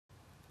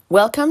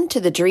Welcome to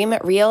the Dream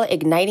It Real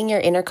Igniting Your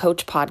Inner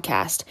Coach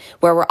podcast,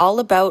 where we're all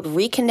about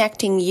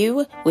reconnecting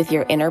you with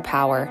your inner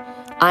power.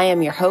 I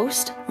am your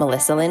host,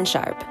 Melissa Lynn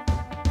Sharp.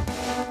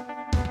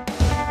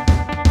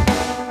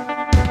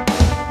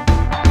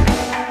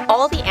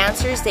 All the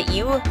answers that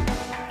you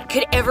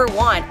could ever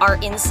want are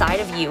inside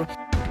of you.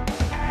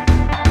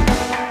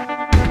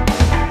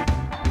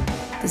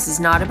 This is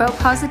not about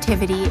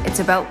positivity, it's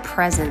about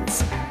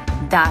presence.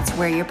 That's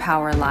where your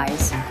power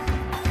lies.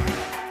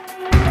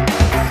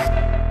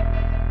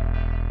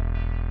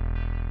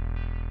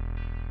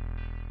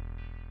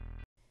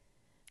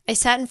 I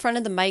sat in front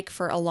of the mic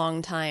for a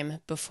long time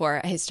before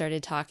I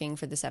started talking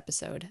for this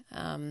episode.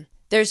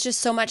 There's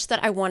just so much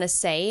that I want to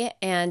say,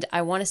 and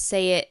I want to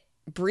say it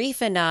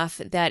brief enough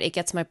that it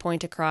gets my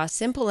point across,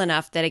 simple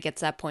enough that it gets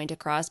that point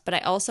across, but I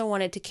also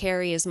want it to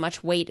carry as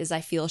much weight as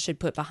I feel should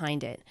put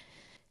behind it.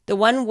 The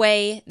one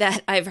way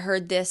that I've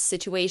heard this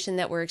situation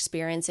that we're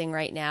experiencing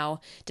right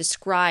now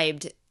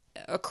described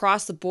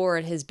across the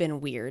board has been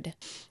weird.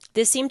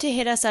 This seemed to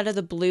hit us out of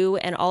the blue,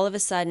 and all of a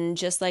sudden,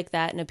 just like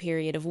that in a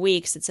period of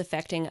weeks, it's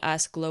affecting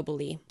us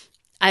globally.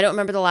 I don't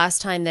remember the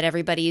last time that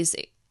everybody's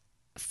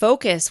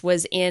focus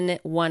was in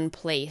one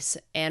place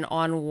and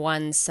on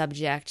one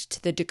subject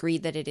to the degree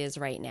that it is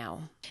right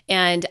now.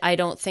 And I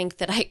don't think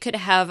that I could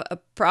have a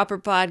proper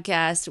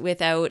podcast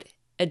without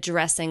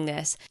addressing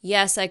this.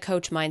 Yes, I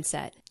coach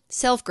mindset,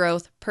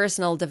 self-growth,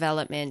 personal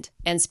development,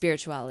 and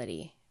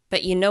spirituality.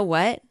 But you know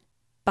what?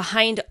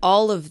 Behind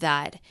all of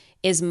that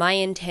is my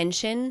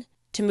intention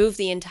to move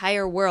the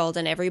entire world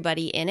and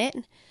everybody in it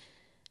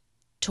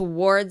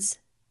towards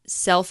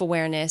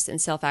self-awareness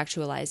and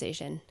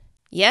self-actualization.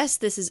 Yes,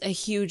 this is a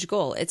huge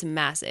goal. It's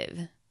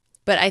massive.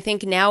 But I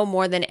think now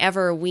more than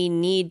ever, we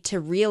need to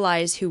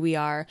realize who we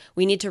are.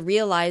 We need to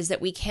realize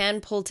that we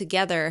can pull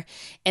together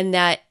and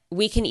that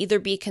we can either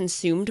be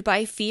consumed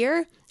by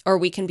fear or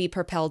we can be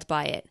propelled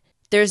by it.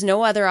 There's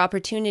no other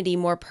opportunity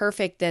more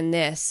perfect than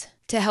this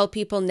to help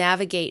people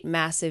navigate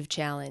massive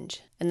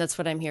challenge. And that's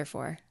what I'm here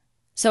for.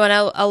 So I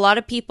know a lot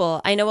of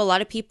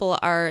people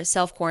are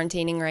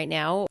self-quarantining right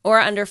now or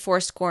under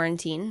forced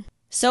quarantine.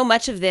 So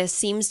much of this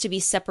seems to be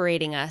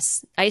separating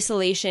us.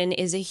 Isolation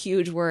is a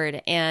huge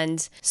word,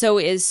 and so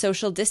is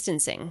social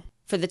distancing.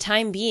 For the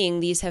time being,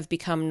 these have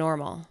become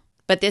normal.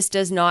 But this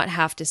does not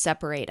have to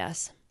separate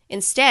us.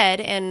 Instead,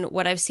 and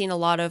what I've seen a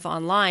lot of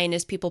online,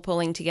 is people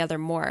pulling together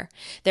more.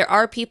 There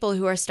are people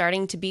who are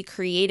starting to be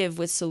creative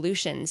with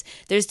solutions.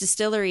 There's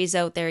distilleries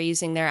out there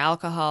using their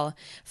alcohol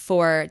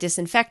for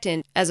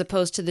disinfectant as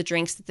opposed to the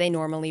drinks that they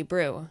normally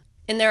brew.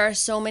 And there are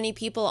so many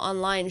people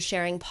online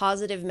sharing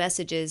positive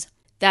messages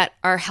that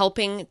are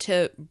helping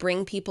to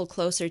bring people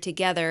closer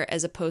together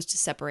as opposed to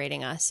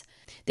separating us.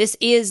 This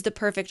is the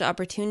perfect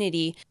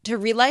opportunity to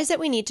realize that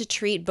we need to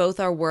treat both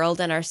our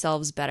world and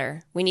ourselves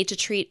better. We need to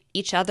treat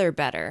each other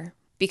better.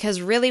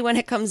 Because really, when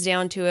it comes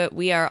down to it,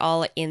 we are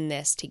all in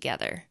this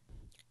together.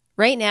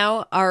 Right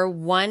now, our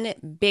one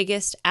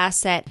biggest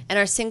asset and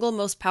our single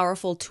most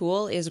powerful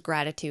tool is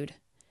gratitude.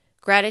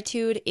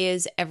 Gratitude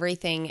is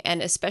everything,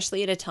 and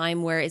especially at a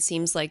time where it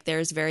seems like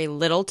there's very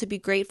little to be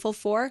grateful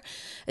for,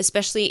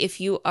 especially if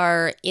you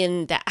are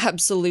in the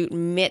absolute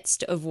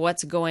midst of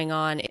what's going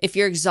on. If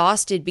you're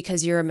exhausted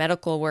because you're a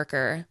medical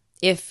worker,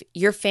 if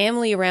your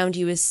family around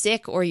you is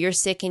sick or you're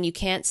sick and you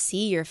can't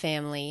see your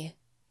family,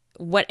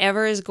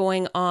 whatever is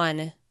going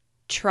on,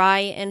 try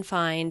and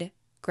find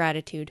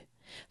gratitude.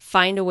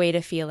 Find a way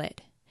to feel it.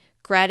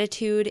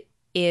 Gratitude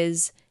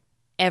is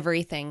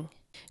everything.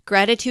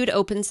 Gratitude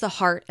opens the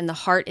heart, and the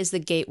heart is the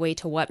gateway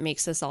to what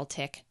makes us all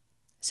tick.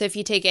 So if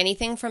you take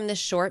anything from this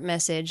short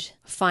message,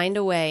 find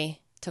a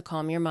way to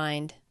calm your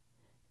mind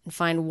and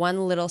find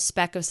one little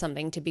speck of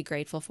something to be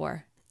grateful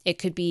for. It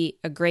could be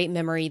a great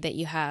memory that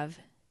you have.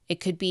 It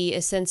could be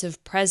a sense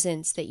of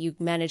presence that you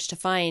managed to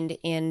find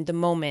in the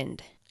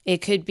moment.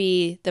 It could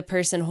be the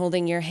person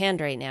holding your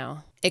hand right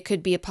now. It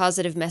could be a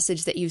positive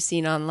message that you've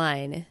seen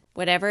online.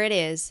 Whatever it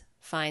is,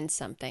 find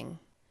something.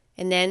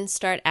 And then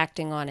start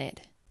acting on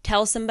it.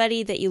 Tell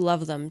somebody that you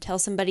love them. Tell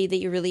somebody that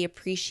you really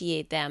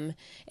appreciate them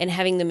and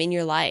having them in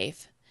your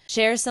life.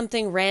 Share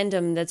something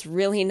random that's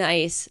really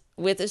nice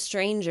with a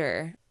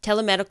stranger. Tell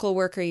a medical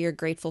worker you're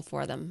grateful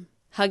for them.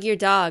 Hug your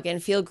dog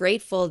and feel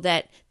grateful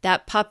that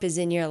that pup is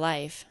in your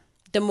life.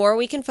 The more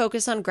we can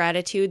focus on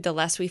gratitude, the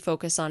less we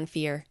focus on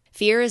fear.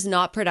 Fear is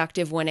not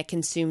productive when it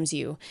consumes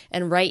you.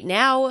 And right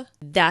now,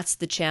 that's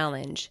the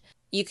challenge.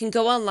 You can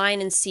go online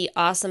and see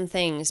awesome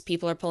things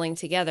people are pulling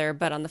together,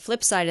 but on the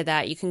flip side of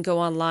that, you can go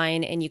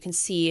online and you can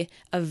see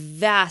a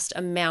vast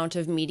amount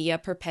of media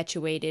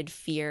perpetuated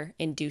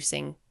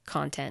fear-inducing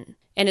content.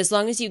 And as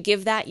long as you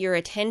give that your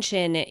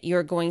attention,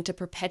 you're going to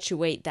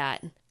perpetuate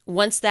that.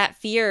 Once that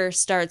fear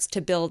starts to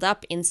build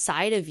up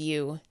inside of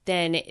you,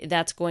 then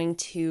that's going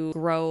to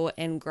grow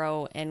and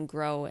grow and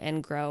grow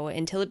and grow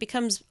until it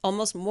becomes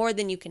almost more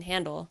than you can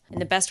handle.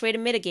 And the best way to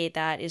mitigate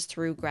that is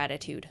through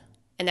gratitude.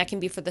 And that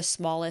can be for the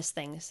smallest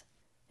things.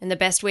 And the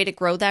best way to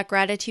grow that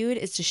gratitude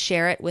is to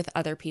share it with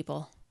other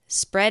people.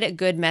 Spread a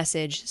good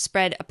message.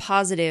 Spread a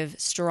positive,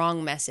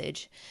 strong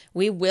message.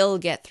 We will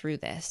get through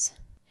this.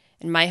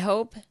 And my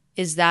hope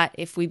is that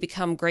if we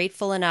become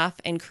grateful enough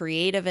and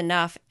creative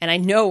enough, and I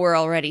know we're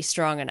already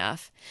strong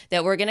enough,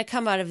 that we're going to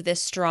come out of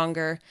this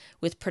stronger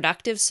with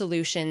productive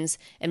solutions.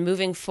 And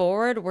moving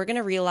forward, we're going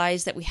to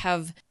realize that we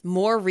have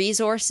more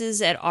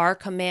resources at our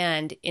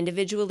command,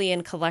 individually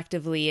and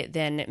collectively,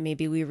 than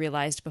maybe we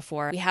realized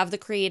before. We have the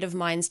creative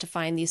minds to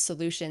find these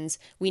solutions.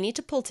 We need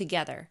to pull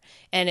together.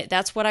 And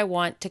that's what I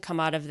want to come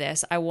out of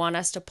this. I want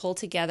us to pull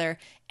together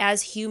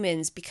as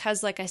humans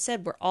because, like I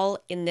said, we're all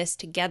in this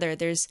together.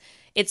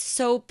 It's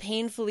so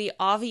painfully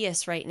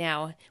obvious right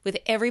now with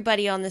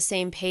everybody on the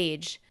same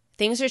page.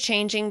 Things are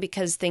changing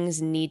because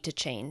things need to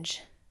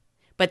change.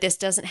 But this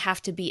doesn't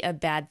have to be a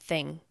bad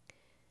thing.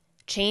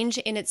 Change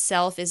in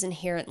itself is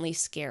inherently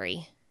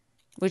scary,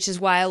 which is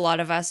why a lot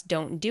of us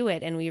don't do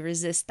it and we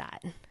resist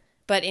that.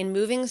 But in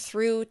moving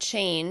through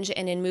change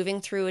and in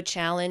moving through a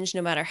challenge,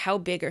 no matter how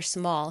big or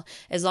small,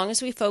 as long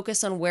as we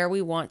focus on where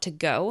we want to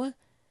go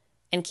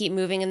and keep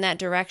moving in that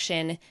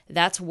direction,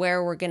 that's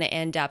where we're going to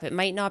end up. It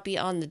might not be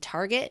on the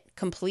target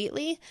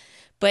completely,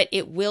 but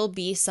it will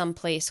be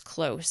someplace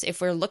close.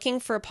 If we're looking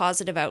for a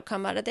positive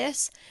outcome out of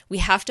this, we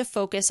have to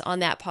focus on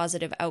that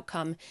positive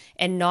outcome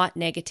and not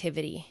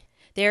negativity.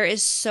 There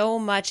is so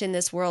much in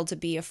this world to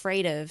be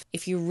afraid of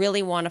if you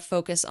really want to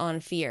focus on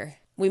fear.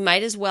 We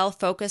might as well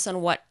focus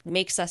on what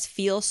makes us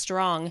feel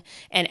strong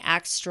and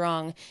act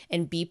strong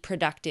and be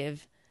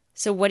productive.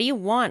 So what do you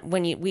want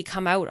when we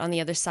come out on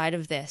the other side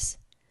of this?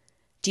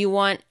 Do you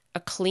want a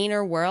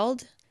cleaner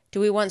world?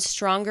 Do we want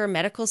stronger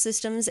medical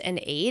systems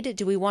and aid?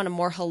 Do we want a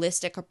more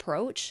holistic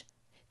approach?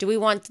 Do we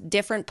want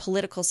different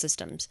political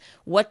systems?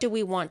 What do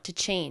we want to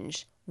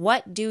change?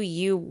 What do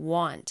you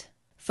want?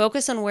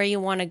 Focus on where you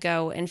want to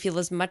go and feel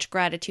as much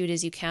gratitude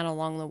as you can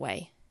along the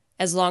way.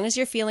 As long as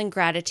you're feeling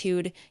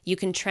gratitude, you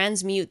can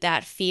transmute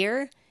that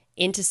fear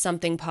into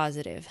something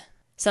positive,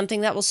 something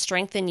that will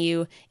strengthen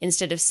you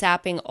instead of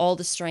sapping all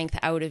the strength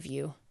out of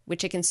you,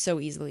 which it can so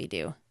easily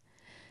do.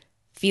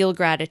 Feel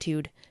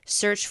gratitude.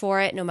 Search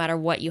for it no matter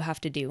what you have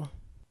to do.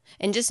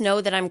 And just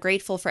know that I'm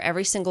grateful for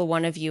every single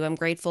one of you. I'm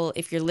grateful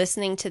if you're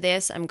listening to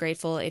this. I'm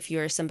grateful if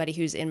you're somebody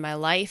who's in my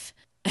life.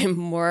 I'm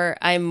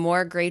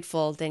more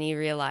grateful than you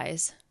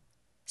realize.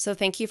 So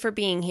thank you for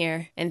being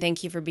here and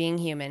thank you for being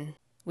human.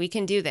 We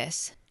can do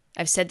this.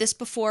 I've said this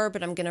before,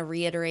 but I'm going to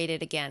reiterate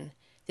it again.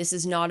 This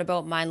is not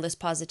about mindless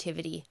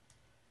positivity.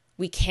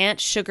 We can't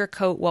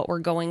sugarcoat what we're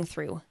going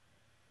through.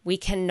 We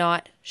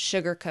cannot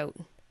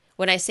sugarcoat.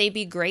 When I say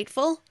be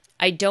grateful,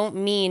 I don't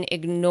mean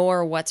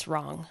ignore what's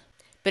wrong.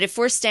 But if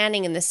we're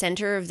standing in the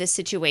center of this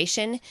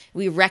situation,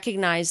 we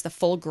recognize the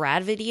full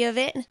gravity of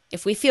it.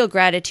 If we feel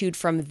gratitude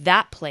from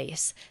that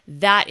place,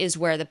 that is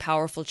where the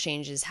powerful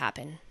changes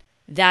happen.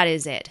 That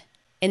is it.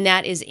 And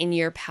that is in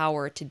your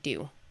power to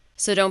do.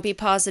 So don't be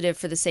positive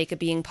for the sake of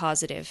being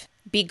positive.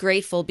 Be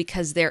grateful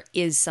because there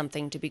is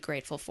something to be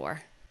grateful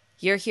for.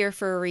 You're here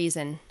for a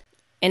reason.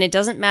 And it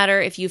doesn't matter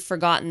if you've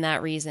forgotten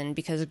that reason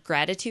because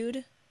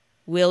gratitude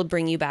will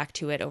bring you back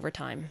to it over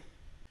time.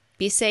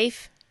 Be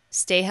safe,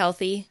 stay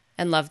healthy,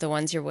 and love the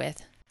ones you're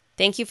with.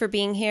 Thank you for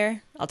being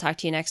here. I'll talk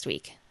to you next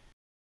week.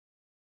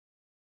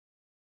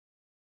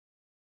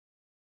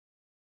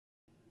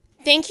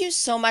 Thank you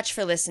so much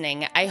for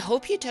listening. I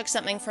hope you took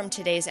something from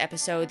today's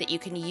episode that you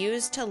can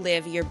use to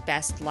live your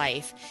best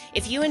life.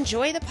 If you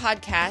enjoy the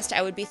podcast,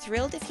 I would be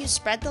thrilled if you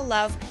spread the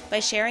love by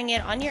sharing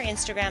it on your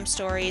Instagram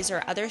stories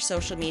or other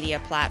social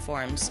media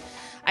platforms.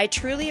 I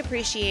truly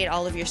appreciate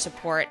all of your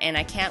support, and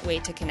I can't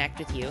wait to connect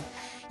with you.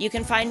 You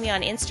can find me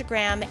on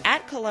Instagram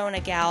at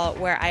KelownaGal,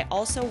 where I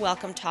also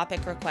welcome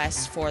topic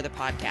requests for the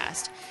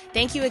podcast.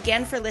 Thank you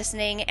again for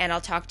listening, and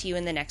I'll talk to you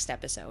in the next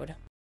episode.